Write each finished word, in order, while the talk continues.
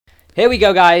Here we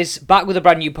go, guys. Back with a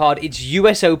brand new pod. It's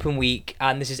US Open week,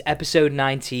 and this is episode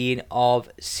 19 of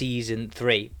season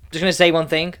 3. Just going to say one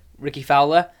thing. Ricky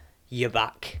Fowler, you're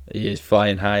back. He is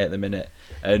flying high at the minute.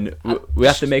 And we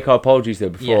have to make our apologies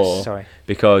though before. Yes, sorry.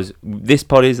 Because this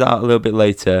pod is out a little bit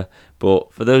later.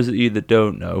 But for those of you that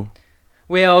don't know,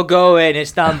 we all go in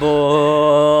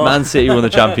Istanbul. Man City won the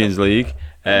Champions League,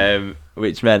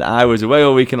 which meant I was away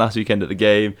all weekend last weekend at the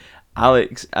game.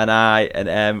 Alex and I and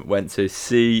Em went to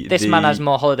see This man has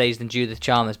more holidays than Judith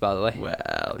Chalmers, by the way.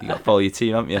 Well, you got to follow your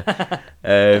team, haven't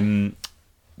you?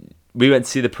 We went to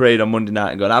see the parade on Monday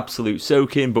night and got an absolute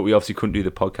soaking, but we obviously couldn't do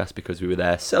the podcast because we were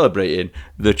there celebrating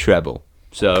the treble.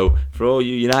 So, for all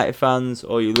you United fans,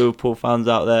 all you Liverpool fans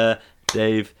out there,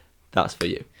 Dave, that's for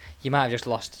you. You might have just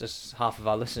lost half of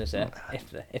our listeners here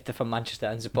if they're from Manchester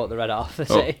and support the Red Half. Up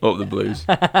the Blues.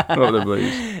 Up the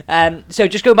Blues. So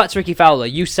just going back to Ricky Fowler,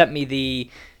 you sent me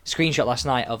the screenshot last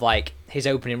night of like his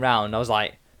opening round. I was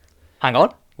like, hang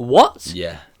on, what?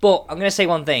 Yeah. But I'm going to say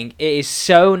one thing. It is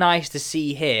so nice to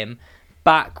see him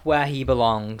back where he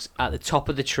belongs, at the top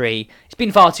of the tree. It's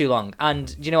been far too long. And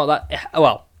do you know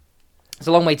what? It's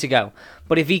a long way to go.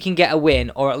 But if he can get a win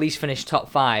or at least finish top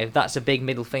 5, that's a big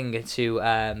middle finger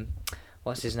to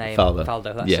what's his name?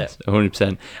 Faldo. That's yes, it.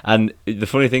 100%. And the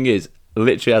funny thing is,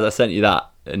 literally as I sent you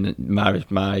that, and my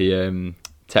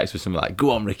text was something like,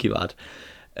 "Go on, Ricky lad."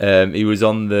 He was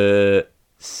on the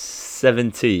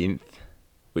 17th,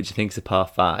 which I think is a par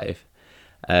 5.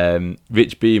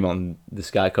 Rich Beam on the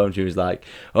Sky commentary was like,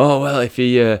 "Oh well, if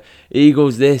he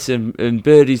eagles this and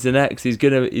birdies the next, he's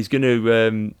gonna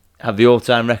have the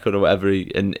all-time record or whatever."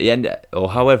 He ended,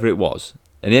 or however it was,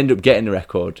 and he ended up getting the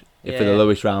record for the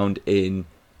lowest round in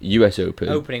US Open.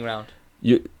 Opening round.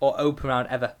 Or open round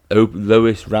ever.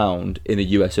 Lowest round in a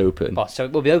US Open. Oh, so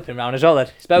it will be open round as well then.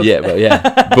 It's both.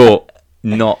 Yeah, but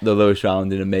not the lowest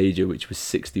round in a major, which was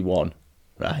 61.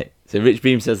 Right. So Rich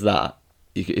Beam says that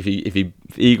if he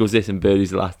eagles this and birdies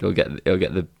the last, he'll get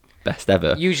the best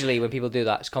ever. Usually when people do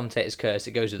that, it's commentator's curse.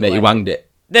 It goes with the Mate, he wanged it.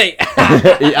 He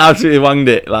absolutely wanged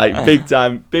it, like big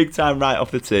time right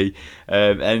off the tee.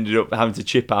 Ended up having to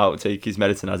chip out, take his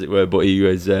medicine as it were, but he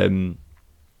was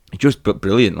just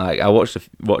brilliant. Like I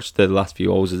watched the last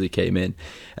few holes as he came in,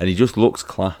 and he just looks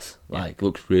class. Like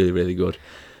looks really, really good.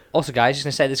 Also, guys, just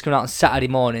going to say this is coming out on Saturday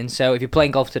morning, so if you're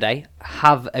playing golf today,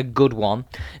 have a good one.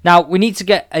 Now, we need to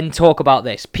get and talk about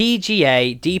this.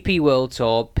 PGA, DP World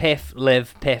Tour, PIF,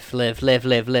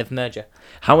 Live merger.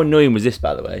 How annoying was this,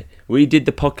 by the way? We did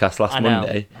the podcast last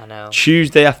Monday. I know.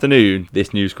 Tuesday afternoon,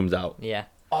 this news comes out. Yeah.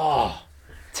 Oh,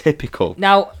 typical.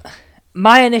 Now,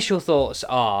 my initial thoughts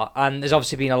are, and there's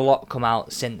obviously been a lot come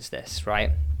out since this,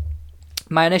 right?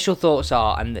 My initial thoughts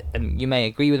are, and you may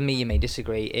agree with me, you may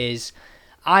disagree, is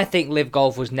I think Live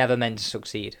Golf was never meant to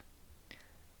succeed.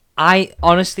 I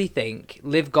honestly think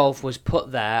Live Golf was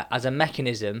put there as a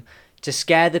mechanism to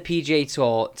scare the PGA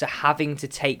Tour to having to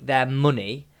take their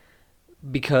money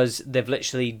because they've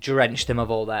literally drenched them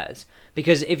of all theirs.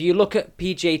 Because if you look at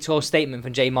PGA Tour statement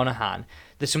from Jay Monahan,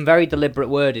 there's some very deliberate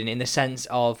wording in the sense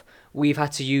of we've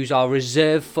had to use our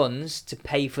reserve funds to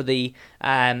pay for the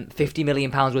 £50 million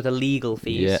worth of legal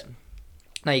fees. Yeah.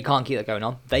 Now, you can't keep that going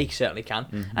on. They certainly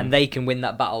can. And they can win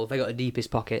that battle. They got the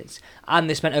deepest pockets. And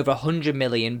they spent over $100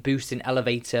 million boosting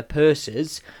elevator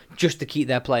purses just to keep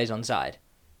their players on side.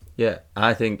 Yeah,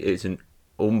 I think it's an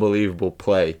unbelievable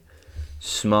play.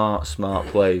 Smart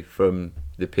play from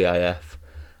the PIF.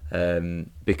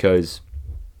 Because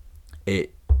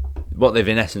what they've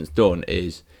in essence done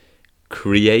is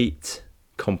create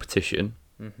competition,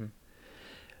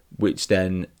 which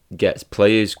then gets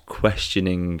players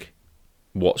questioning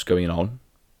what's going on,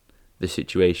 the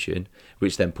situation,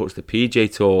 which then puts the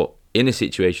PGA Tour in a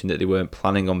situation that they weren't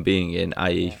planning on being in,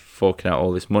 i.e. forking out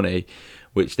all this money,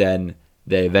 which then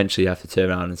they eventually have to turn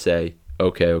around and say,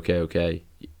 okay,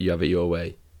 you have it your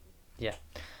way. Yeah.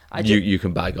 You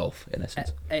can buy golf, in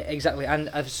essence. Exactly. And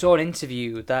I saw an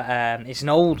interview that it's an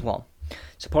old one,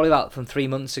 so probably about from 3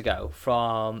 months ago,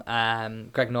 from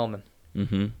Greg Norman.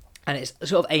 Mm-hmm. And it's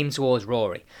sort of aimed towards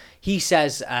Rory. He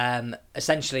says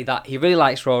essentially that he really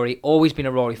likes Rory, always been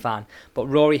a Rory fan, but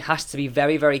Rory has to be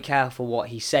very, very careful what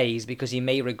he says because he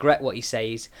may regret what he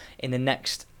says in the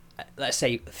next, let's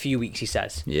say, few weeks, he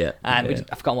says. Yeah. I've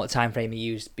forgotten what time frame he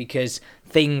used because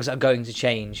things are going to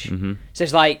change. Mm-hmm. So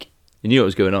it's like... You knew what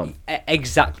was going on.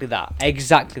 Exactly that.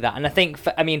 And I think,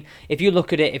 if you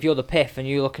look at it, if you're the PIF and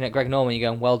you're looking at Greg Norman, you're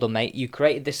going, well done, mate. You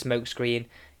created this smokescreen.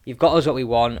 You've got us what we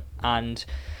want, and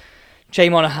Jay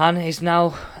Monahan is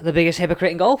now the biggest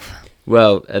hypocrite in golf.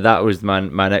 Well, that was my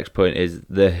next point. Is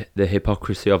the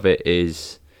hypocrisy of it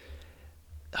is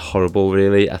horrible.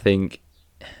 Really,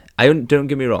 I don't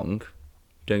get me wrong.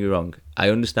 Don't get me wrong. I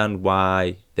understand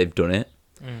why they've done it.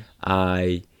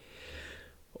 I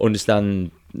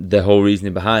understand the whole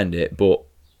reasoning behind it, but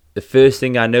the first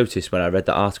thing I noticed when I read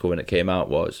the article when it came out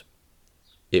was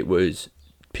it was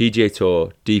PGA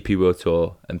Tour, DP World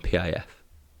Tour, and PIF.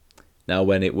 Now,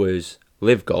 when it was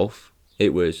Live Golf,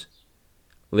 it was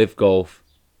Live Golf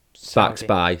backed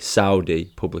by Saudi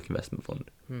Public Investment Fund.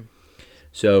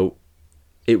 So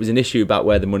it was an issue about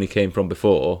where the money came from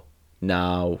before.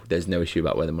 Now there's no issue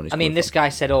about where the money's coming from. This guy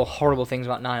said all horrible things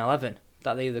about 9/11,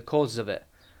 that they were the causes of it.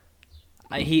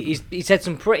 He said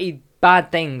some pretty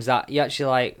bad things that you actually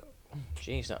like,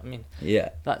 jeez, I mean, yeah,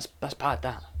 that's bad,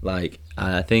 that. Like,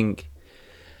 and I think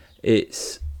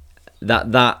it's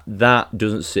that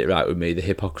doesn't sit right with me, the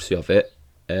hypocrisy of it.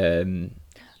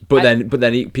 But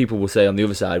then people will say on the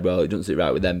other side, well, it doesn't sit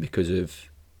right with them because of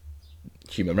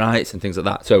human rights and things like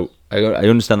that. So I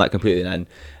understand that completely,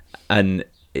 and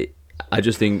I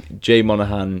just think Jay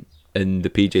Monahan and the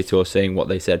PGA Tour saying what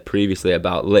they said previously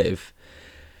about Liv,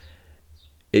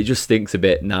 it just stinks a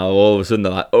bit now. All of a sudden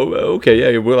they're like, oh,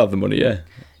 okay, yeah, we'll have the money, yeah.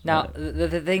 Now,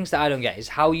 the things that I don't get is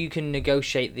how you can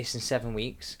negotiate this in 7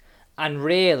 weeks, and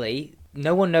really,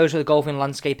 no one knows what the golfing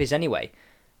landscape is anyway.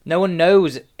 No one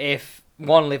knows if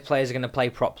Liv players are going to play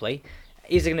properly.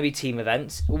 Is there going to be team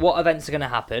events? What events are going to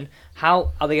happen?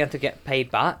 How are they going to get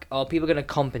paid back? Are people going to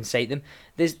compensate them?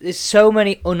 There's so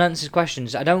many unanswered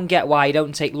questions. I don't get why you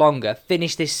don't take longer,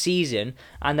 finish this season,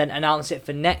 and then announce it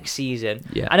for next season.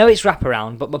 Yeah. I know it's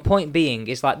wraparound, but my point being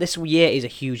is like this year is a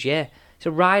huge year. It's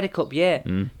a Ryder Cup year.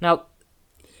 Now,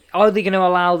 are they going to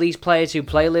allow these players who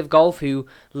play Live Golf, who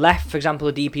left, for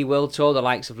example, the DP World Tour, the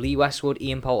likes of Lee Westwood,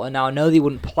 Ian Poulter? Now, I know they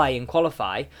wouldn't play and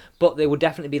qualify, but they would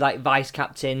definitely be like vice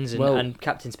captains and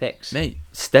captain's picks. Mate,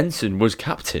 Stenson was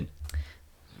captain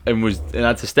and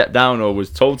had to step down, or was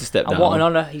told to step down. And what an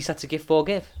honour he's had to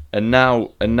forgive. And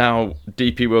now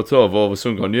DP World Tour have all of a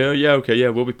sudden gone, yeah,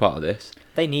 we'll be part of this.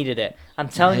 They needed it. I'm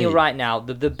telling you right now,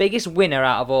 the biggest winner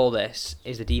out of all this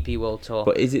is the DP World Tour.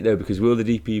 But is it though? Because will the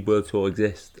DP World Tour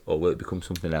exist, or will it become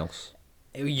something else?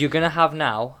 You're going to have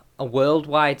now a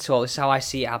worldwide tour. This is how I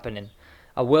see it happening.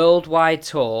 A worldwide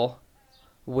tour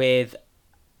with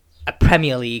a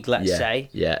Premier League, let's say,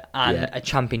 and a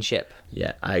championship.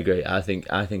 Yeah, I agree. I think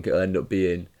it'll end up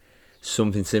being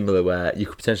something similar where you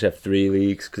could potentially have 3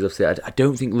 leagues. Because obviously, I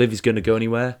don't think Liv is going to go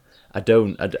anywhere. I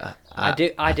do.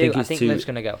 I think Liv's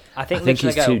going to go. I think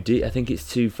it's too deep. I think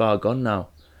it's too far gone now.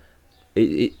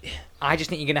 I just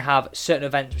think you're going to have certain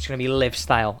events which are going to be Liv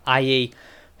style, i.e.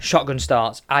 shotgun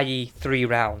starts, i.e. 3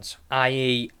 rounds,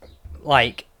 i.e.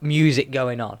 like music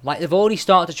going on. Like they've already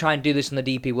started to try and do this on the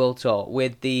DP World Tour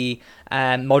with the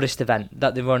modest event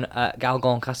that they run at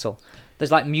Galgorm Castle.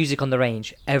 There's like music on the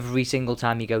range every single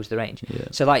time you go to the range. Yeah.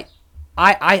 So like.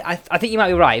 I think you might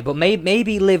be right, but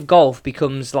maybe Live Golf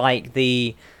becomes like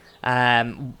the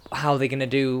how they're gonna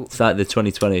do. It's like the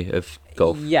 2020 of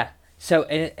golf. Yeah. So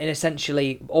in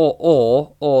essentially,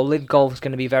 or Live Golf is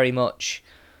going to be very much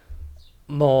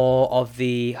more of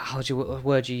the what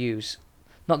word you use,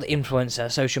 not the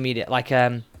influencer, social media, like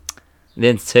the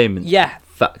entertainment. Yeah.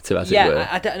 Factor, as it were.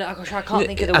 I can't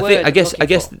think of the word. I guess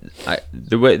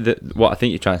the way that what I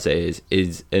think you're trying to say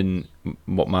is, and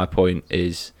what my point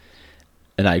is.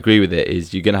 And I agree with it,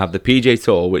 is you're going to have the PGA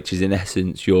Tour, which is in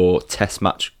essence your test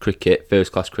match cricket,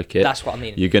 first class cricket. That's what I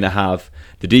mean. You're going to have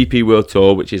the DP World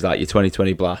Tour, which is like your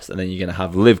 2020 blast, and then you're going to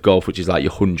have Live Golf, which is like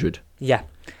your 100. Yeah.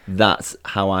 That's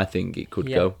how I think it could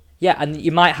go. Yeah, and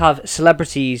you might have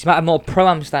celebrities, you might have more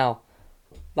pro-am style.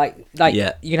 Like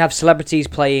you can have celebrities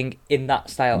playing in that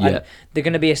style. And they're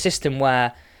going to be a system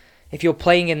where if you're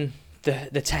playing in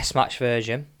the test match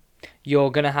version,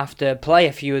 you're going to have to play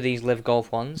a few of these Live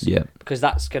Golf ones. Yeah. Because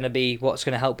that's going to be what's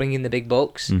going to help bring in the big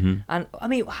bucks. Mm-hmm. And, I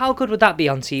mean, how good would that be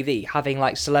on TV, having,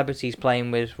 like, celebrities playing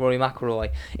with Rory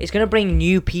McIlroy? It's going to bring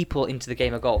new people into the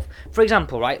game of golf. For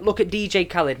example, right, look at DJ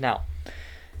Khaled now.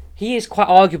 He is quite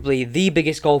arguably the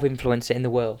biggest golf influencer in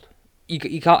the world. You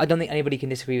can't. I don't think anybody can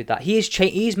disagree with that.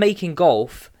 He's making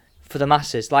golf for the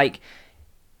masses. Like,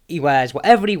 he wears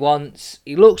whatever he wants,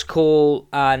 he looks cool,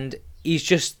 and he's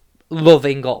just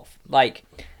loving golf. Like,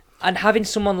 and having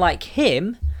someone like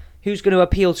him who's going to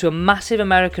appeal to a massive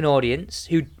American audience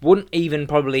who wouldn't even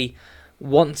probably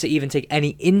want to even take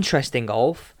any interest in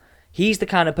golf, he's the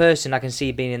kind of person I can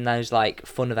see being in those like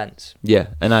fun events. Yeah,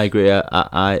 and I agree.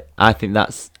 I think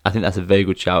that's a very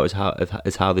good shout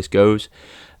as how this goes.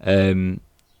 And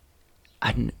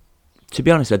to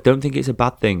be honest, I don't think it's a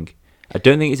bad thing. I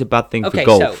don't think it's a bad thing for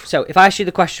golf. Okay, so if I ask you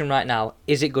the question right now,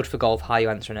 is it good for golf? How are you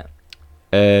answering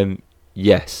it?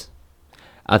 Yes.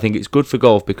 I think it's good for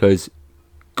golf because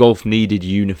golf needed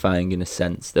unifying in a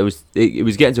sense. It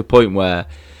was getting to a point where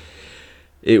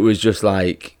it was just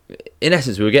like, in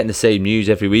essence, we were getting the same news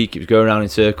every week. It was going around in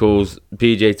circles.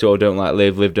 PGA Tour don't like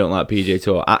Liv don't like PGA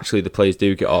Tour. Actually, the players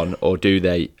do get on, or do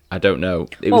they? I don't know.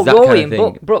 It was that Rory kind of thing.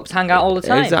 and Brooks hang out all the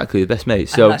time. Exactly, the best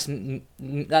mates. So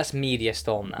that's media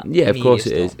storm. That of course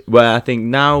it is. Where I think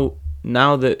now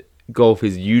that golf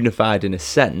is unified in a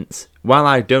sense, while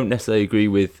I don't necessarily agree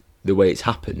with the way it's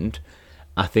happened,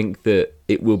 I think that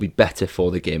it will be better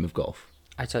for the game of golf.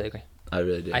 I totally agree. I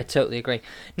really do. I totally agree.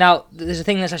 Now, there's a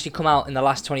thing that's actually come out in the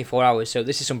last 24 hours, so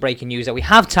this is some breaking news that we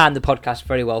have timed the podcast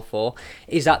very well for,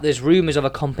 is that there's rumours of a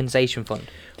compensation fund.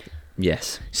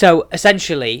 Yes. So,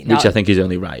 essentially... Which I think is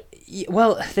only right.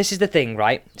 Well, this is the thing,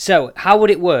 right? So, how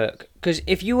would it work? Because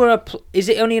if you were is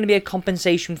it only going to be a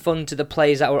compensation fund to the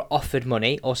players that were offered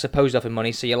money, or supposed offered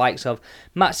money, so your likes of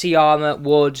Matsuyama,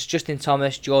 Woods, Justin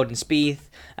Thomas, Jordan Spieth,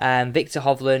 Victor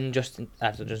Hovland, Justin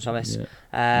Thomas...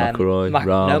 Yeah. McIlroy,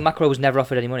 Rahm. No, McIlroy was never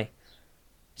offered any money.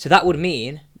 So that would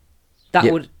mean...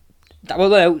 Well,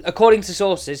 no, according to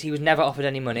sources, he was never offered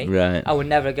any money. Right. I would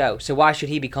never go. So why should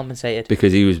he be compensated?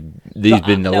 Because he's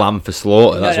been the lamb for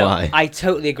slaughter, that's why. I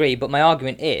totally agree, but my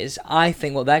argument is, I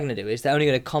think what they're going to do is they're only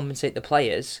going to compensate the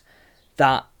players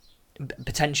that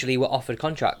potentially were offered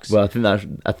contracts. Well,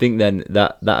 I think then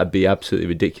that'd be absolutely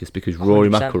ridiculous, because Rory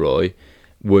 100%. McIlroy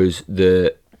was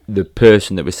the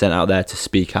person that was sent out there to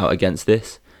speak out against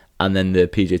this, and then the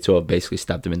PGA Tour basically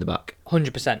stabbed him in the back.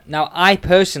 100%. Now, I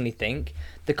personally think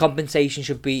the compensation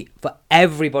should be for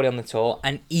everybody on the tour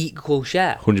an equal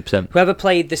share. 100%. Whoever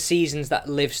played the seasons that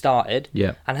Liv started,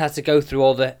 Yeah. and had to go through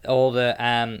all the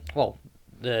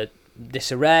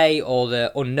disarray or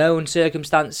the unknown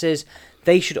circumstances,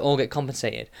 they should all get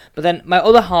compensated. But then my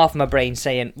other half of my brain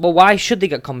saying, well, why should they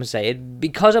get compensated?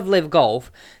 Because of Liv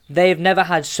Golf, they've never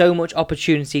had so much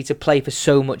opportunity to play for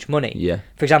so much money. Yeah.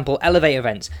 For example, elevate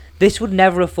events. This would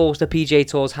never have forced the PGA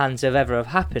Tour's hands have ever have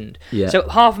happened. Yeah. So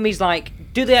half of me's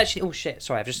like, do they actually... Oh, shit,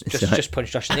 sorry, I've just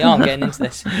punched Josh in the arm getting into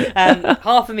this.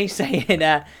 Half of me saying...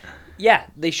 yeah,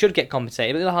 they should get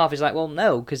compensated. But the other half is like, well,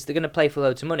 no, because they're going to play for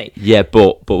loads of money. Yeah,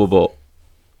 but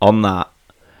on that,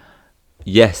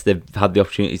 yes, they've had the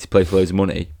opportunity to play for loads of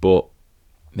money, but,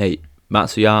 mate,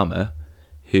 Matsuyama,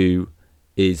 who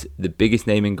is the biggest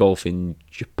name in golf in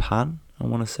Japan, I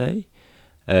want to say,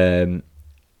 and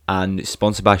it's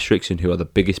sponsored by Strixon, who are the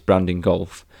biggest brand in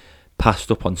golf,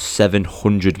 passed up on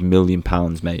 £700 million,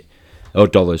 mate, or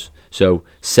dollars. So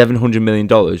 $700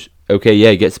 million, okay,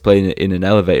 yeah, he gets to play in an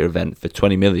elevator event for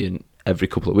 $20 million every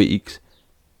couple of weeks,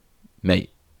 mate,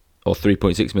 or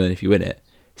 $3.6 million if you win it.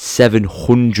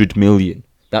 700 million.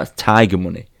 That's Tiger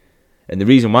money. And the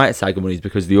reason why it's Tiger money is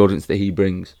because of the audience that he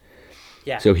brings.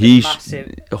 Yeah. So he's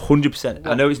massive. 100%.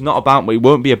 I know it's not about, it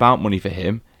won't be about money for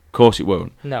him. Of course it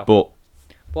won't. No. But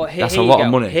that's a lot of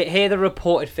money. Here are the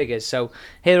reported figures. So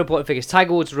here are the reported figures.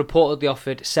 Tiger Woods reportedly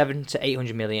offered 700 to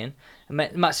 800 million.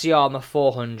 Matsuyama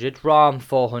 400, Rahm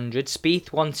 400,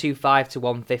 Spieth 125 to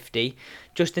 150,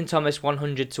 Justin Thomas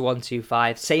 100 to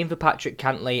 125. Same for Patrick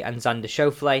Cantley and Xander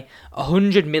Schauffele.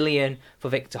 100 million for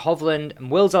Victor Hovland, and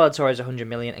Will Zalatoris 100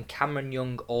 million, and Cameron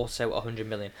Young also 100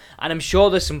 million. And I'm sure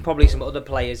there's probably some other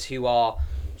players who are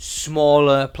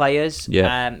smaller players,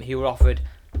 who were offered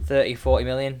 30, 40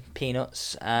 million,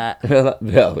 peanuts. Well,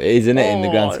 isn't it, in the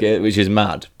grand scale, which is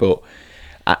mad. But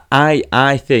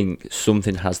I think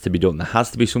something has to be done. There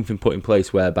has to be something put in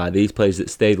place whereby these players that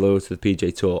stayed loyal to the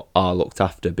PGA Tour are looked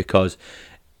after, because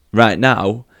right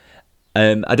now,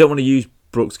 I don't want to use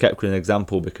Brooks Koepka as an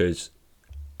example because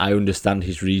I understand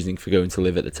his reasoning for going to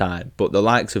Live at the time, but the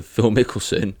likes of Phil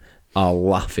Mickelson are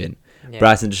laughing. Yeah.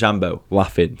 Bryson DeChambeau,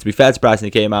 laughing. To be fair to Bryson,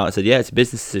 he came out and said, yeah, it's a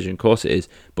business decision, of course it is.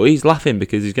 But he's laughing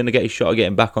because he's going to get his shot at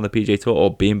getting back on the PGA Tour,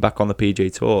 or being back on the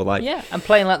PGA Tour. And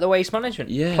playing like the Waste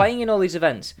Management. Yeah. Playing in all these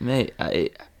events. Mate,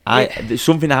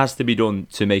 something has to be done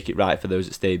to make it right for those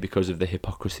that stay because of the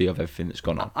hypocrisy of everything that's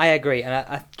gone on. I agree. And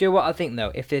I do you know what I think,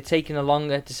 though? If they're taking a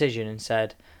longer decision and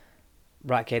said,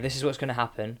 right, okay, this is what's going to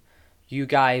happen. You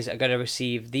guys are going to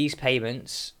receive these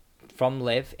payments from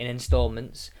Liv in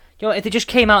installments. You know, if they just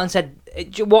came out and said,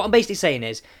 what I'm basically saying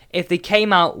is, if they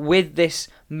came out with this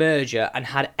merger and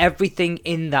had everything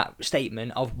in that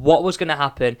statement of what was going to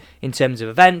happen in terms of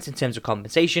events, in terms of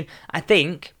compensation, I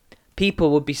think people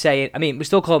would be saying, I mean, we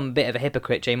still call him a bit of a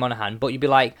hypocrite, Jay Monahan, but you'd be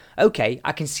like, okay,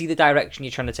 I can see the direction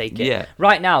you're trying to take it. Yeah.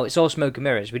 Right now, it's all smoke and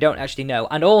mirrors. We don't actually know.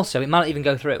 And also, it might not even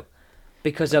go through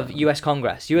because of US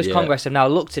Congress. US Congress have now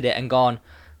looked at it and gone,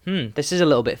 this is a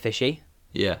little bit fishy.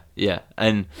 Yeah.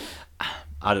 And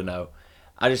I don't know.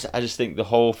 I just think the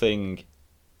whole thing,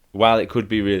 while it could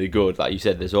be really good, like you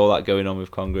said, there's all that going on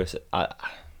with Congress.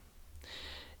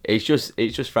 It's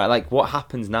just like what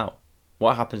happens now?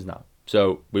 What happens now?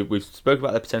 So we've spoken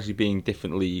about there potentially being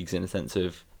different leagues in the sense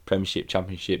of Premiership,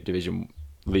 Championship, Division,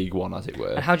 League One, as it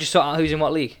were. And how do you sort out who's in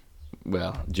what league?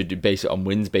 Well, do you base it on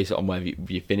wins, base it on where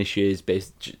your finishes,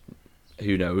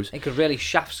 who knows? It could really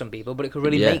shaft some people, but it could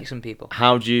really make some people.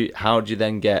 How do you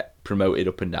then get promoted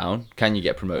up and down? Can you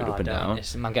get promoted up and down?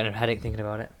 I'm getting a headache thinking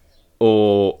about it.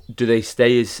 Or do they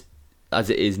stay as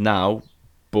it is now,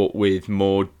 but with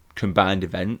more combined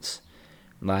events?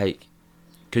 Like,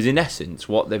 because in essence,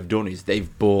 what they've done is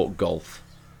they've bought golf.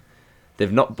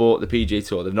 They've not bought the PGA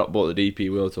Tour. They've not bought the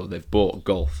DP World Tour. They've bought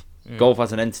golf. Golf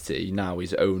as an entity now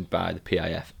is owned by the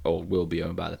PIF, or will be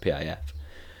owned by the PIF.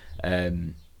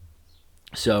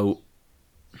 So,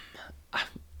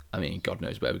 I mean, God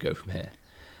knows where we go from here.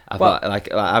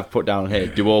 I've put down here,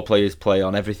 do all players play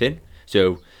on everything?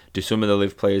 So, do some of the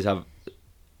live players have...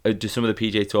 do some of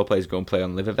the PGA Tour players go and play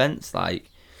on live events? Like,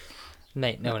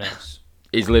 mate, no one else.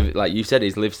 Is live, like you said,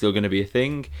 is live still going to be a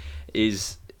thing?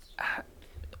 Is...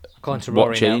 According to Rory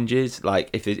what changes? Now.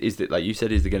 Like, if it is that, like you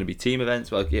said, is there going to be team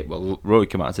events? Well, Rory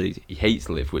came out and said he hates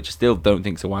live, which I still don't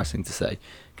think is a wise thing to say,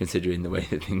 considering the way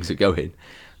that things are going.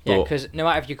 Yeah, because no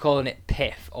matter if you're calling it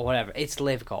PIF or whatever, it's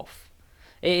live golf.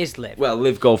 It is live. Well,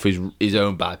 live golf is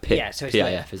owned by PIF, yeah, so it's PIF,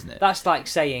 live. Isn't it? That's like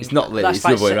saying it's not live. It's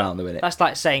the other way around, though, isn't it? That's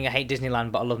like saying I hate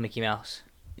Disneyland, but I love Mickey Mouse.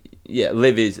 Yeah,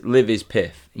 live is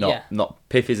PIF, not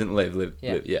PIF isn't live. Live,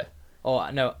 yeah.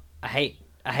 Or no, I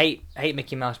hate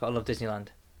Mickey Mouse, but I love Disneyland.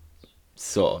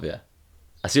 Sort of, yeah.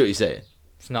 I see what you're saying.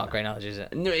 It's not a great analogy, is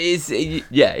it? No,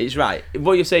 it's right.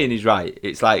 What you're saying is right.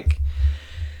 It's like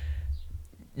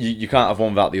you can't have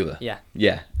one without the other. Yeah.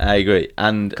 Yeah, I agree.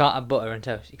 And you can't have butter and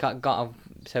toast. You can't have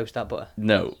toast without butter.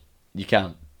 No, you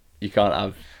can't. You can't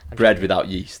have bread without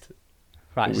yeast.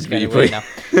 Right, it's going to be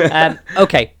now.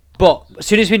 Okay, but as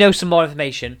soon as we know some more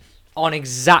information on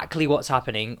exactly what's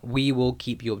happening, we will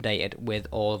keep you updated with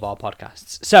all of our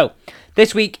podcasts. So,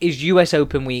 this week is US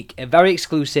Open week, a very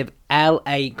exclusive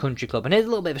LA Country Club. And here's a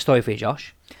little bit of a story for you,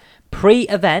 Josh.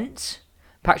 Pre-event,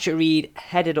 Patrick Reed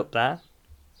headed up there,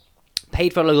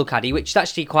 paid for a local caddy, which is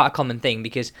actually quite a common thing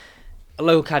because a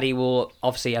local caddy will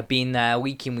obviously have been there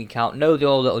week in, week out, know the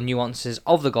all little nuances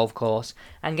of the golf course,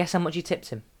 and guess how much he tipped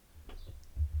him?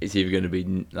 It's either going to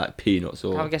be like peanuts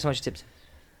or... How guess how much he tipped him?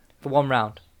 For one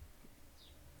round.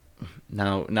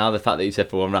 Now the fact that you said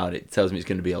for one round, it tells me it's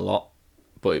going to be a lot,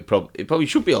 but it probably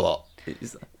should be a lot.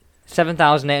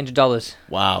 $7,800.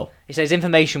 Wow. He says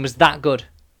information was that good.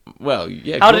 Well,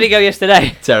 yeah. How did he go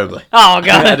yesterday? Terribly. Oh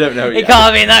god, I don't know. He can't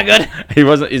have been that good. He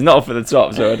wasn't. He's not up for the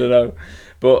top, so I don't know.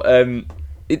 But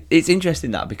it's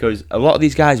interesting that because a lot of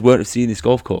these guys weren't have seen this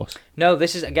golf course. No,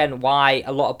 this is again why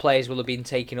a lot of players will have been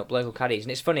taking up local caddies,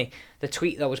 and it's funny. The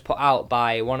tweet that was put out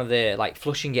by one of the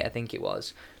Flushing It, I think it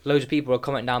was. Loads of people were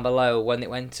commenting down below when it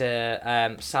went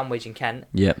to Sandwich in Kent.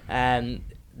 Yeah.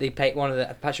 They paid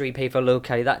Patrick Reed paid for a local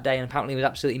caddy that day, and apparently was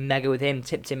absolutely mega with him,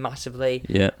 tipped him massively.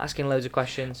 Yeah. Asking loads of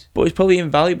questions. But it's probably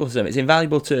invaluable to them. It's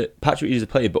invaluable to Patrick Reed as a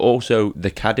player, but also the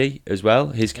caddy as well,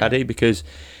 his caddy, because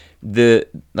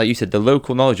like you said, the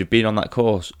local knowledge of being on that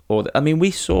course,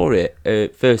 we saw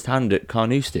it first hand at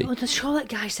Carnoustie. Oh, the Charlotte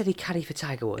guy said he caddied for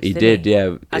Tiger Woods. He did,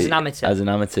 yeah. As an amateur. As an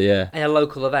amateur, yeah. In a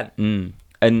local event.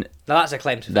 And now that's a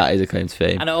claim to fame. That is a claim to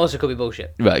fame. And it also could be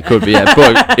bullshit. Right, it could be, yeah.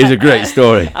 But it's a great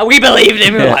story. And we believed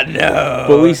him. We were like, no.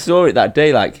 But we saw it that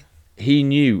day. Like, he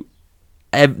knew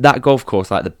that golf course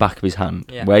like the back of his hand.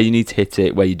 Yeah. Where you need to hit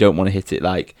it, where you don't want to hit it.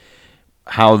 Like,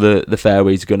 how the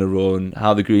fairway's going to run,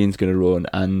 how the green's going to run.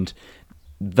 And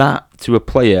that, to a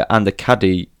player and a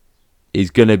caddy,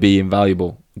 is going to be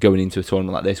invaluable going into a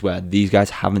tournament like this where these guys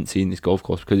haven't seen this golf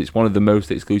course because it's one of the most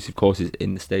exclusive courses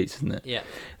in the States, isn't it? Yeah.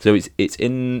 So it's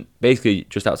in basically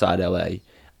just outside LA,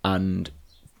 and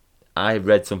I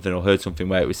read something or heard something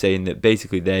where it was saying that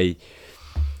basically they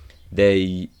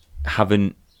don't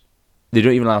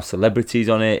even allow celebrities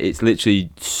on it. It's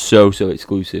literally so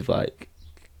exclusive, like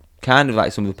kind of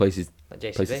like some of the places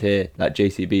here, like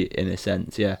JCB in a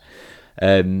sense, yeah.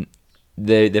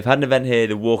 They've had an event here,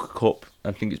 the Walker Cup.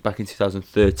 I think it's back in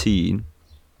 2013,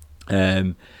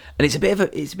 and it's a bit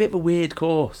of a weird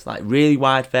course, like really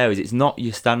wide fairways. It's not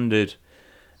your standard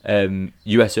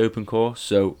US Open course.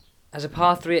 So as a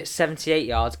par 3 at 78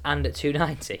 yards and at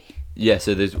 290. Yeah,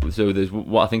 so there's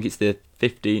what I think it's the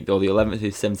 15th or the 11th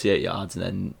is 78 yards, and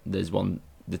then there's one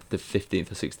the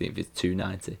 15th or 16th is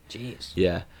 290. Jeez.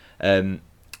 Yeah.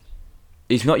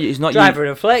 It's not driver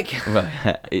and flick.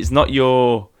 Right. It's not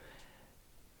your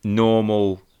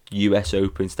normal US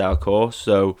Open style course.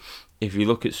 So if you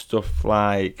look at stuff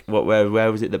like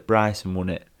where was it that Bryson won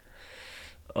it?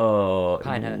 Oh,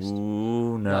 Pinehurst.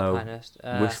 ooh, Not no. Pinehurst.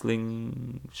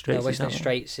 Whistling Straits. No, is Whistling that one?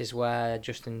 Straits is where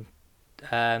Jordan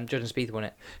Spieth won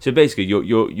it. So basically,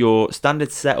 your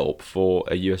standard setup for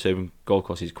a US Open golf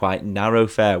course is quite narrow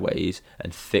fairways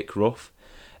and thick rough,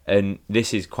 and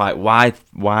this is quite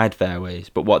wide fairways.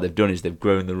 But what they've done is they've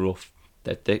grown the rough.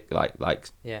 They're thick, Yeah, like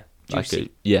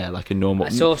juicy. like a normal. I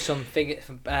saw some figure.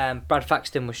 Brad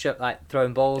Faxton was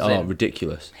throwing balls in.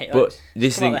 Ridiculous! Hey, But like,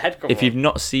 this come on, thing, the head come if off. you've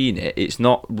not seen it, it's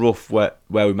not rough where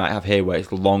we might have here, where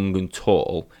it's long and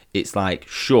tall. It's like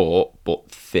short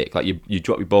but thick. Like you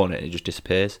drop your ball in it and it just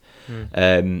disappears.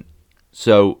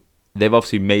 So they've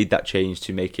obviously made that change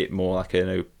to make it more like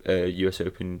a US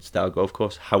Open style golf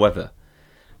course. However,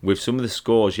 with some of the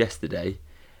scores yesterday,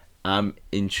 I'm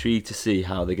intrigued to see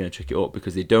how they're going to trick it up,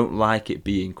 because they don't like it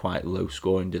being quite low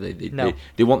scoring, do they? No.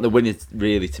 They want the winners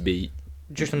really to be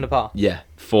Just under par.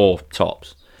 4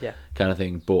 tops, Yeah. kind of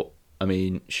thing. But I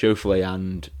mean, Schauffele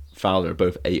and Fowler are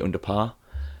both 8 under par,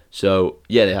 so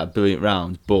yeah, they had brilliant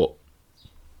rounds. But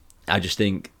I just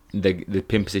think the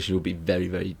pin position will be very,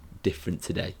 very different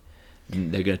today.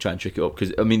 They're going to try and trick it up,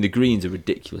 because I mean the greens are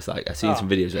ridiculous. Like I've seen some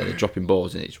videos where they're dropping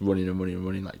balls and it's running and running and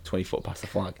running like 20 foot past the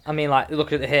flag. I mean, like,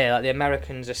 look at it here. Like, the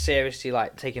Americans are seriously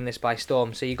taking this by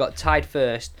storm. So you got tied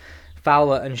first,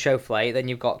 Fowler and Schauffele. Then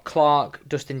you've got Clark,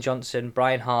 Dustin Johnson,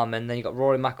 Brian Harmon. Then you've got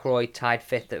Rory McIlroy tied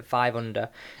fifth at 5 under.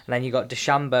 And then you've got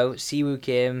DeChambeau, Siwoo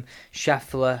Kim,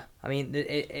 Scheffler. I mean,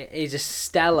 it is a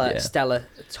stellar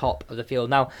top of the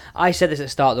field. Now, I said this at the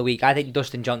start of the week. I think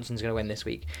Dustin Johnson's going to win this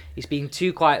week. He's been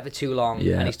too quiet for too long,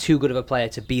 and he's too good of a player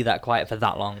to be that quiet for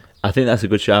that long. I think that's a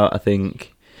good shout. I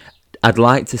think I'd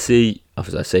like to see,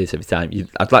 as I say this every time,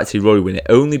 I'd like to see Rory win it,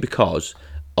 only because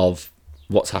of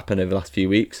what's happened over the last few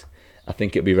weeks. I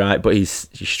think it'd be right, but he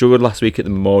struggled last week at the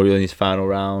Memorial in his final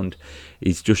round.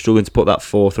 He's just struggling to put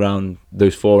that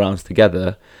those 4 rounds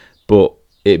together, but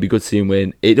it'd be good to see him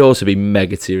win. It'd also be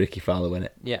mega to see Ricky Fowler win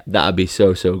it. Yeah. That'd be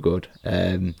so good.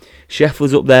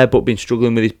 Scheffler's up there, but been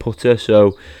struggling with his putter,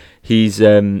 so he's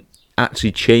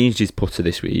actually changed his putter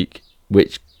this week,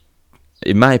 which,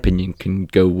 in my opinion, can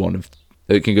go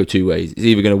 2 ways. It's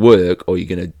either going to work or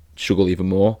you're going to struggle even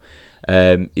more.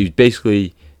 He was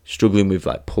basically struggling with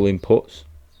like pulling putts,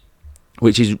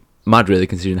 which is mad really,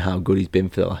 considering how good he's been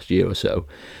for the last year or so.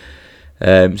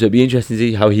 So it'd be interesting to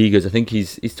see how he goes. I think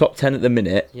he's top 10 at the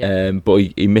minute, but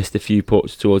he missed a few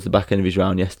putts towards the back end of his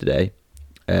round yesterday.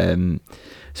 So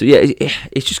yeah,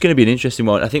 it's just going to be an interesting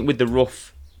one. I think with the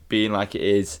rough being like it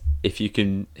is, if you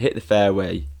can hit the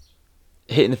fairway,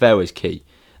 hitting the fairway is key.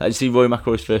 Like, you see Rory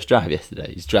McIlroy's first drive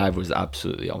yesterday. His drive was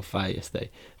absolutely on fire yesterday.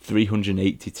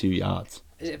 382 yards.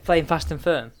 Is it playing fast and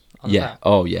firm? Yeah.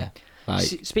 Oh yeah.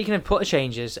 Speaking of putter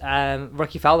changes,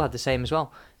 Ricky Fowler had the same as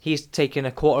well. He's taken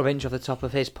a 1/4 inch off the top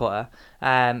of his putter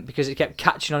because it kept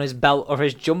catching on his belt or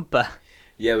his jumper.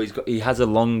 Yeah, he has a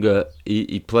longer.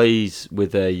 He plays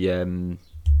with a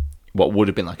what would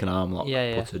have been like an arm lock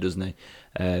putter, doesn't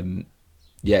he?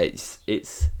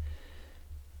 It's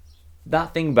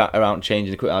that thing around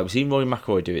changing the quick. I've seen Rory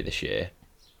McIlroy do it this year,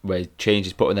 where he changed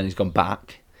his putter and then he's gone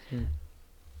back.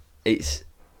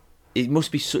 It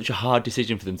must be such a hard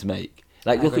decision for them to make.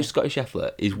 Like, look at Scotty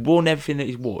Scheffler. He's won everything that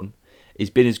he's won. He's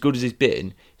been as good as he's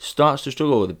been. Starts to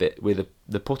struggle with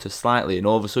the putter slightly, and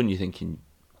all of a sudden you're thinking,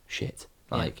 shit.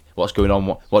 Like, what's going on?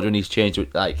 What do I need to change?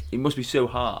 Like, it must be so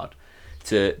hard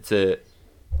to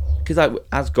because like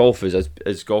as golfers,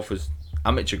 as golfers,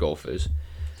 amateur golfers,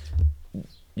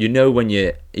 you know when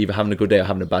you're either having a good day or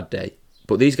having a bad day.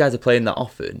 But these guys are playing that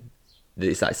often that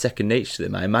it's like second nature to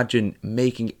them. I imagine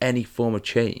making any form of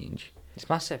change. It's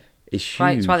massive. It's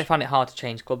huge. That's why they find it hard to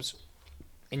change clubs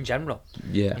in general.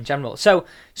 Yeah. In general. So,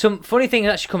 some funny things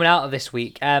actually coming out of this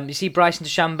week. You see Bryson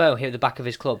DeChambeau here at the back of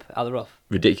his club, out of the rough.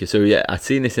 Ridiculous. So, yeah, I'd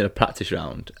seen this in a practice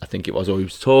round, I think it was, or he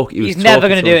was talking. He's never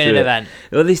going to do it in an event.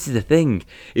 Well, this is the thing.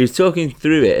 He was talking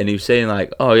through it and he was saying,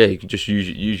 like, oh, yeah, you can just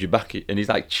use your back. And he's,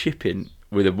 like, chipping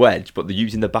with a wedge, but they're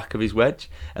using the back of his wedge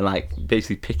and, like,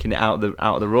 basically picking it out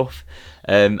of the rough.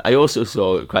 I also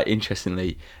saw, quite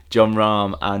interestingly, John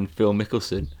Rahm and Phil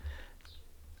Mickelson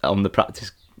on the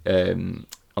practice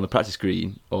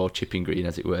green, or chipping green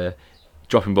as it were,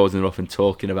 dropping balls in the rough and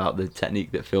talking about the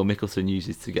technique that Phil Mickelson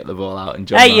uses to get the ball out. And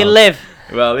John Rahm, you live.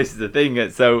 Well, this is the thing.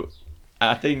 So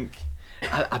I think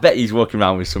I bet he's walking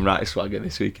around with some right swagger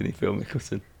this week, isn't he, Phil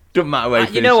Mickelson? Doesn't matter where he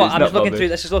finishes. You know what? I'm just looking bothered. through.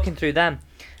 Let's just looking through them.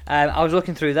 I was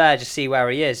looking through there just to see where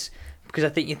he is, because I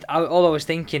think all I was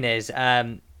thinking is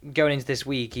going into this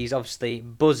week, he's obviously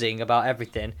buzzing about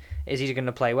everything. Is he going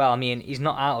to play well? I mean, he's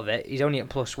not out of it. He's only at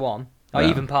 +1. Or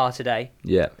even par today.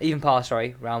 Yeah. Even par,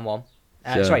 sorry, round 1.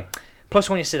 So,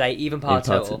 +1 yesterday, even par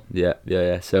total.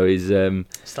 Yeah. So he's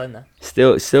Still in there.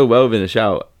 Still well within a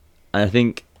shout. And I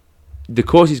think the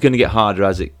course is going to get harder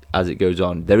as it goes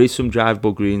on. There is some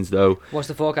drivable greens though. What's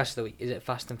the forecast of the week? Is it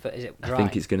fast and is it dry? I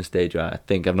think it's going to stay dry. I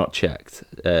think I've not checked,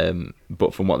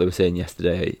 but from what they were saying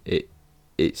yesterday,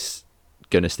 it's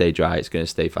going to stay dry. It's going to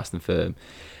stay fast and firm.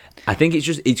 I think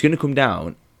it's going to come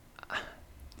down.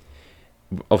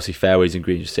 Obviously, fairways and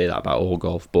greens, you say that about all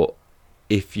golf, but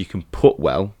if you can putt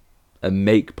well and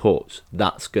make putts,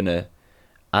 that's gonna.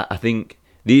 I think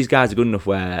these guys are good enough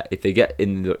where if they get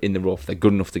in the rough, they're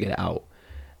good enough to get it out.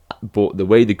 But the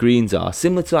way the greens are,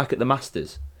 similar to like at the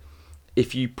Masters,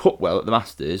 if you putt well at the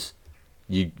Masters,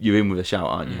 you're in with a shout,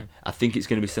 aren't you? I think it's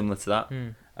going to be similar to that.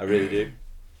 I really do.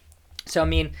 So I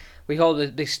mean, we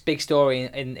hold this big story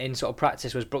in sort of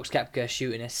practice was Brooks Koepka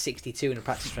shooting a 62 in a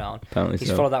practice round. Apparently he's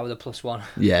so. followed that with a +1.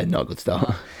 Yeah, not a good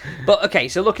start. But okay,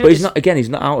 so looking. But at he's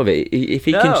not out of it.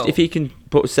 If he can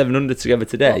put 700 together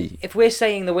today. Well, if we're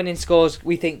saying the winning scores,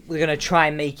 we think we're going to try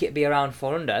and make it be around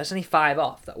 400. It's only 5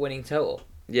 off that winning total.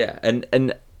 Yeah,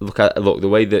 and look the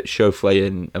way that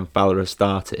Schauffele and Fowler have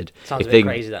started. Sounds a bit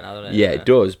crazy that now, doesn't it? Yeah, it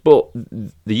does. But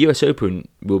the US Open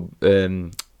will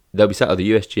they'll be sat, or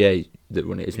the USGA that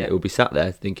run it, isn't it? It will be sat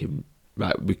there thinking,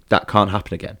 right, that can't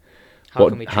happen again.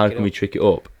 How can we trick it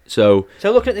up? So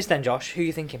looking at this then, Josh, who are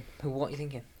you thinking? What are you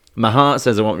thinking? My heart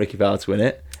says I want Ricky Fowler to win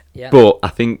it. Yeah. But I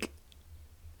think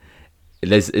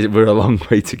we're a long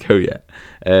way to go yet.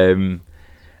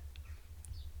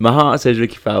 My heart says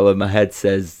Ricky Fowler. My head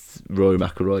says Rory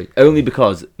McIlroy. Only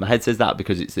because my head says that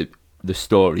because it's the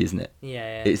story, isn't it?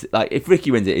 Yeah. It's like if Ricky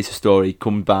wins it, it's a story.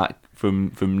 Come back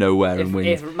from nowhere and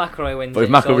wins. If McIlroy wins but it, if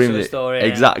McIlroy it's also wins a story.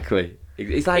 Exactly.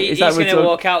 It's like he's going to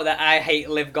walk out that I hate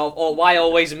live golf or why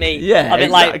always me. Yeah, a bit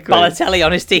like Balotelli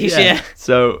on his t-shirt. Yeah.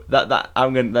 So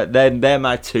they're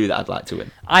my two that I'd like to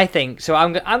win. I think so.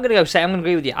 I'm going to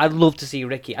agree with you. I'd love to see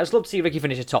Ricky. I'd love to see Ricky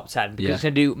finish a top 10 because he's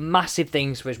going to do massive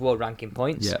things for his world ranking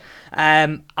points.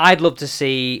 Yeah. I'd love to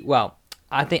see. Well,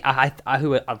 I think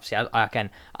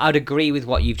I'd agree with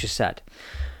what you've just said,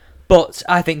 but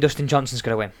I think Dustin Johnson's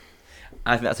going to win.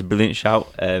 I think that's a brilliant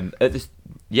shout.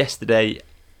 Yesterday,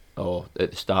 or at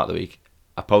the start of the week,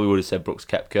 I probably would have said Brooks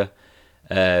Koepka,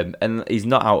 and he's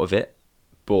not out of it.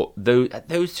 But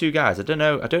those two guys, I don't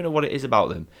know what it is about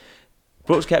them.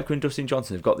 Brooks Koepka and Dustin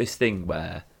Johnson have got this thing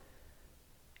where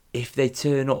if they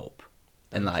turn up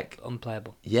and like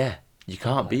unplayable, yeah, you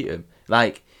can't beat them.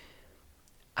 Like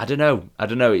I don't know.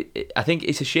 I think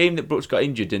it's a shame that Brooks got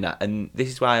injured in that, and this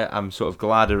is why I'm sort of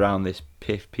glad around this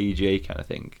PIF PGA kind of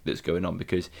thing that's going on,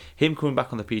 because him coming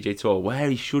back on the PGA Tour where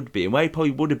he should be and where he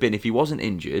probably would have been if he wasn't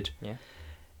injured,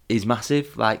 is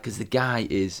massive. Like, because the guy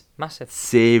is massive,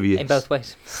 serious in both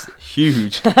ways,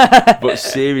 huge, but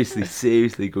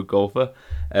seriously good golfer,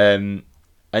 and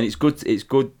it's good. It's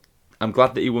good. I'm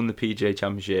glad that he won the PGA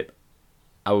Championship.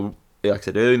 Like I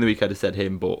said earlier in the week, I'd have said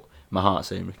him, but my heart's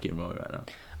saying Ricky and Rory right now.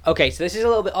 Okay, so this is a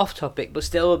little bit off topic, but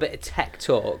still a bit of tech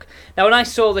talk. Now, when I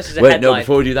saw this as a headline... No,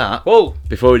 before we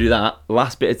do that,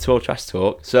 last bit of tour trash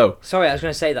talk. So, sorry, I was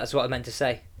going to say that's what I meant to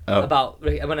say about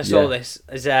when I saw this.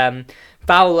 As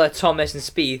Fowler, Thomas and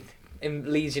Spieth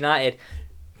in Leeds United.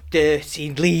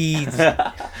 Dirty Leeds.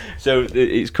 So,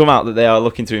 it's come out that they are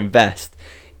looking to invest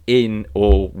in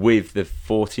or with the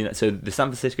 49... So, the San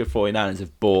Francisco 49ers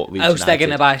have bought Leeds United. So they're going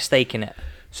to buy a stake in it.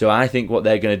 So I think what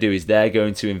they're going to do is they're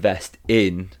going to invest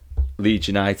in Leeds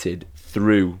United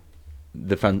through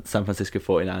the San Francisco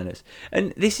 49ers.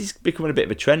 And this is becoming a bit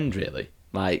of a trend, really.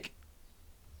 Like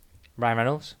Ryan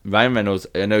Reynolds,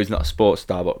 I know he's not a sports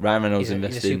star, but Ryan Reynolds he's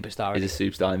a superstar. He's a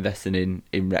superstar investing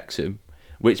in Wrexham,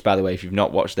 which, by the way, if you've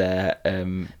not watched their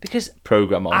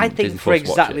programme on I think Disney for Plus,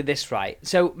 exactly this, right?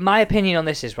 So my opinion on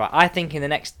this is, right, I think in the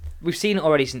next... We've seen it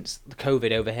already since the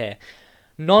COVID over here.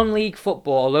 Non-league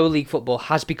football or low-league football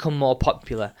has become more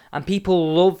popular, and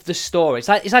people love the story. It's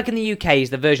like in the UK,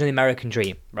 is the version of the American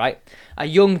dream, right? A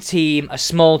young team, a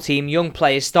small team, young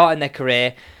players starting their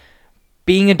career,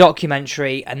 being a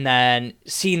documentary, and then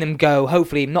seeing them go,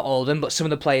 hopefully not all of them, but some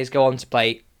of the players go on to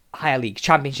play higher league,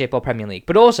 Championship or Premier League.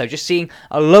 But also just seeing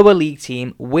a lower league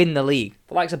team win the league.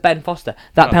 The likes of Ben Foster,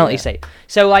 penalty save.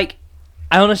 So, like,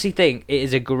 I honestly think it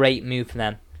is a great move for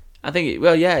them. I think,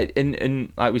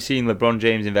 and like we've seen LeBron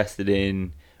James invested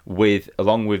in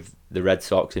along with the Red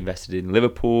Sox invested in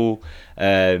Liverpool.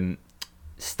 Stan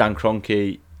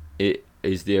Kroenke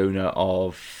is the owner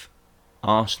of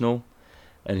Arsenal,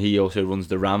 and he also runs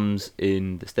the Rams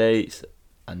in the States,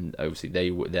 and obviously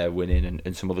they're winning,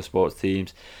 and some other sports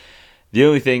teams. The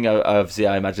only thing, obviously,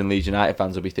 I imagine Leeds United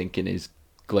fans will be thinking is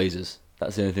Glazers.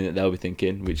 That's the only thing that they'll be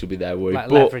thinking, which will be their worry. Like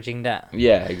leveraging debt.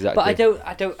 Yeah, exactly. But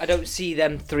I don't see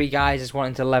them three guys as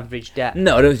wanting to leverage debt.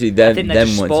 No, I don't see them. I think they're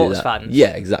just wanting to do sports that. fans.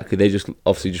 Yeah, exactly. They just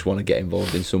obviously just want to get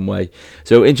involved in some way.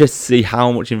 So interested to see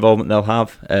how much involvement they'll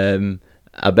have.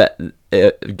 I bet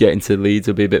getting to Leeds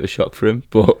will be a bit of a shock for him.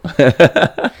 But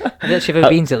Have you actually ever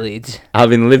been to Leeds?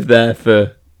 Having lived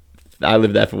there I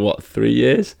lived there for what, 3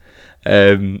 years.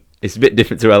 It's a bit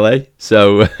different to LA,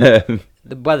 so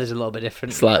The weather's a little bit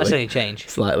different. Slightly. That's only a change.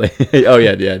 Slightly. Oh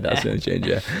yeah, that's the only change.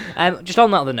 Yeah. Just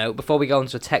on that other note, before we go on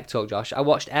to a tech talk, Josh, I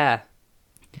watched Air.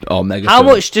 Oh, mega. How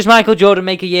much does Michael Jordan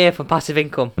make a year from passive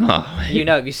income? Oh, You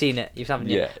know, have you seen it? You haven't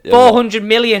yet. Yeah. 400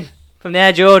 million from the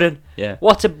Air Jordan. Yeah.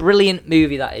 What a brilliant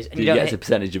movie that is. And He you don't gets a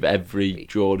percentage of every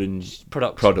Jordan's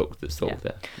product that's sold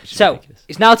there. So,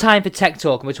 it's now time for tech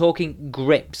talk, and we're talking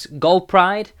grips. Golf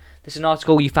Pride. This is an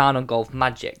article you found on Golf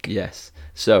Magic. Yes.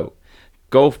 So,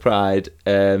 Golf Pride,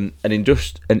 an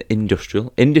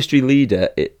industry leader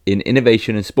in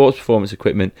innovation and sports performance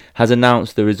equipment, has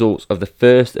announced the results of the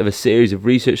first of a series of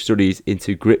research studies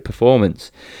into grip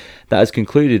performance that has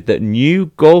concluded that new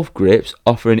golf grips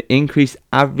offer an increased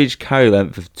average carry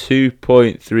length of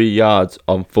 2.3 yards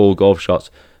on full golf shots.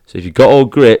 So if you've got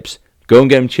old grips, go and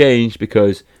get them changed,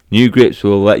 because new grips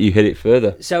will let you hit it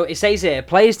further. So it says here,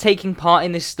 players taking part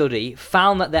in this study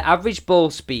found that their average ball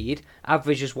speed,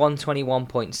 average is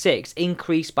 121.6,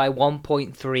 increased by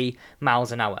 1.3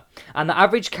 miles an hour. And the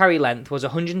average carry length was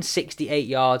 168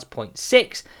 yards,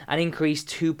 0.6, and increased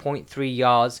 2.3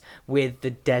 yards with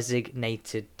the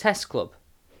designated test club.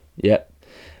 Yep.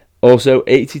 Also,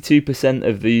 82%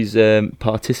 of these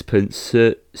participants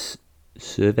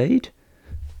surveyed?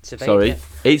 Sorry,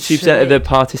 82% of the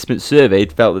participants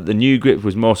surveyed felt that the new grip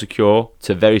was more secure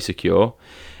to very secure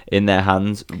in their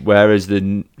hands, whereas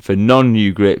for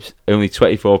non-new grips, only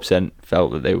 24%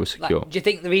 felt that they were secure. Do you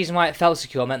think the reason why it felt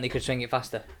secure meant they could swing it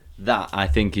faster? That, I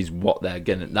think, is what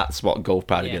that's what Golf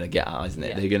Pride are going to get at, isn't it?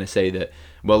 Yeah. They're going to say that,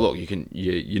 well, look,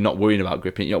 you're not worrying about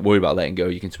gripping, you're not worried about letting go,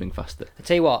 you can swing faster. I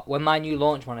tell you what, when my new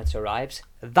launch monitor arrives,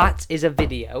 that is a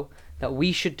video that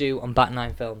we should do on Bat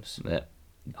 9 Films. Yeah.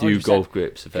 Do 100%. golf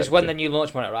grips. Because when the new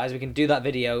launch monitor arrives, we can do that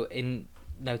video in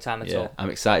no time at all. I'm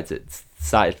excited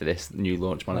for this new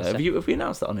launch monitor. Have we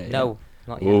announced that on here? No,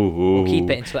 not yet. Whoa. We'll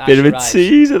keep it until it Bit actually of a arrives.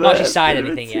 teaser I've not actually there. signed Bit of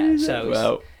a anything yet, teaser. so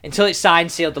Well. until it's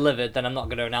signed, sealed, delivered, then I'm not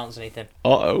going to announce anything.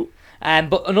 Uh-oh.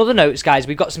 But on other notes, guys,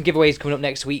 we've got some giveaways coming up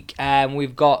next week.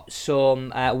 We've got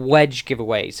some wedge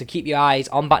giveaways. So keep your eyes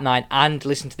on Bat9 and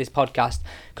listen to this podcast,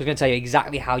 because we're going to tell you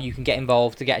exactly how you can get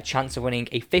involved to get a chance of winning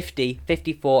a 50,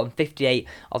 54 and 58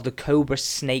 of the Cobra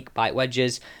Snake Bite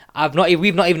wedges. We've not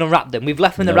even unwrapped them. We've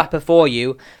left them in the wrapper for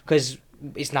you, because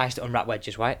it's nice to unwrap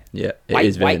wedges, right? Yeah, it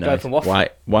is very white, nice. Jonathan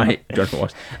Waff. White, Jonathan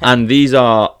Waff. And these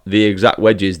are the exact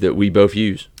wedges that we both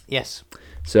use. Yes.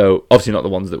 So, obviously not the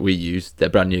ones that we use, they're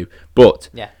brand new, but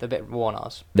Yeah, they're a bit worn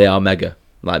ours. they are mega.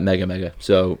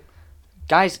 So,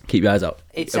 Guys, keep your eyes out.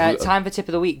 it's time for tip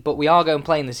of the week, but we are going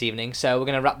playing this evening, so we're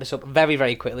going to wrap this up very,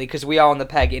 very quickly, because we are on the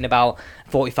peg in about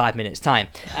 45 minutes' time.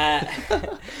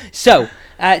 So,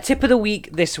 tip of the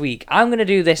week this week. I'm going to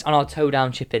do this on our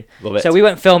toe-down chipping. Love it. So we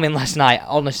went filming last night.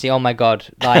 Honestly, oh my God.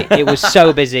 It was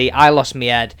so busy. I lost my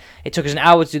head. It took us an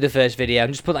hour to do the first video.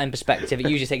 And just put that in perspective, it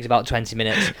usually takes about 20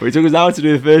 minutes. But it took us an hour to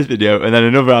do the first video, and then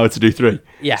another hour to do 3.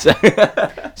 Yeah.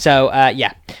 So,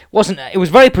 yeah. It was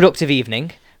a very productive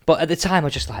evening. But at the time, I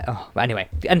was just like, oh. But anyway,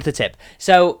 end of the tip.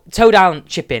 So, toe-down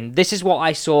chipping. This is what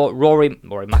I saw Rory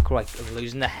McIlroy, I'm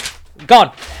losing the head. Gone.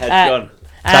 Head's gone.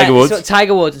 Tiger Woods. So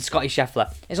Tiger Woods and Scotty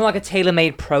Scheffler. It's not like a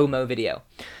tailor-made promo video.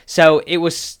 So it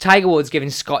was Tiger Woods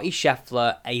giving Scotty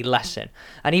Scheffler a lesson.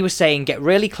 And he was saying, get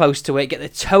really close to it, get the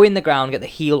toe in the ground, get the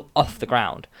heel off the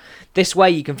ground. This way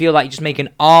you can feel like you just make an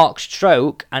arc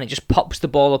stroke and it just pops the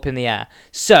ball up in the air.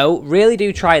 So really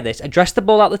do try this. Address the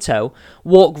ball out the toe.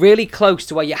 Walk really close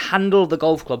to where you handle the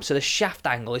golf club. So the shaft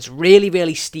angle is really,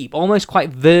 really steep, almost quite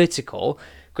vertical.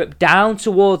 Grip down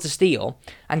towards the steel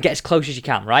and get as close as you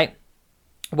can, right?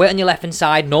 Weight on your left hand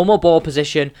side, normal ball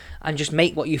position, and just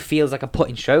make what you feel is like a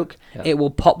putting stroke. Yeah. It will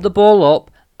pop the ball up,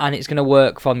 and it's going to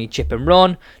work from your chip and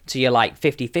run to your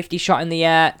 50-50 shot in the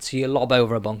air to your lob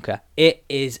over a bunker. It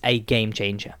is a game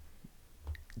changer.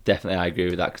 Definitely, I agree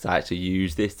with that, because I actually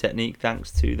use this technique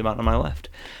thanks to the man on my left.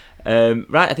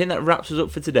 Right, I think that wraps us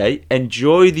up for today.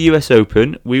 Enjoy the US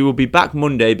Open. We will be back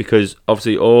Monday, because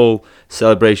obviously all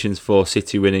celebrations for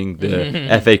City winning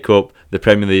the FA Cup, the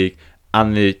Premier League,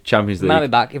 and the Champions League. Might be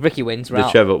back. If Ricky wins, we're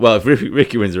out. Treble. Well, if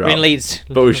Ricky wins, we're out. We're in Leeds.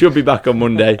 But we should be back on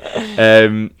Monday.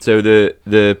 So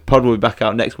the pod will be back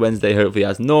out next Wednesday, hopefully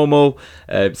as normal.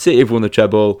 City have won the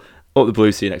treble. Up the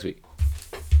Blues. See you next week.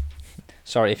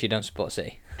 Sorry if you don't support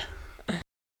City.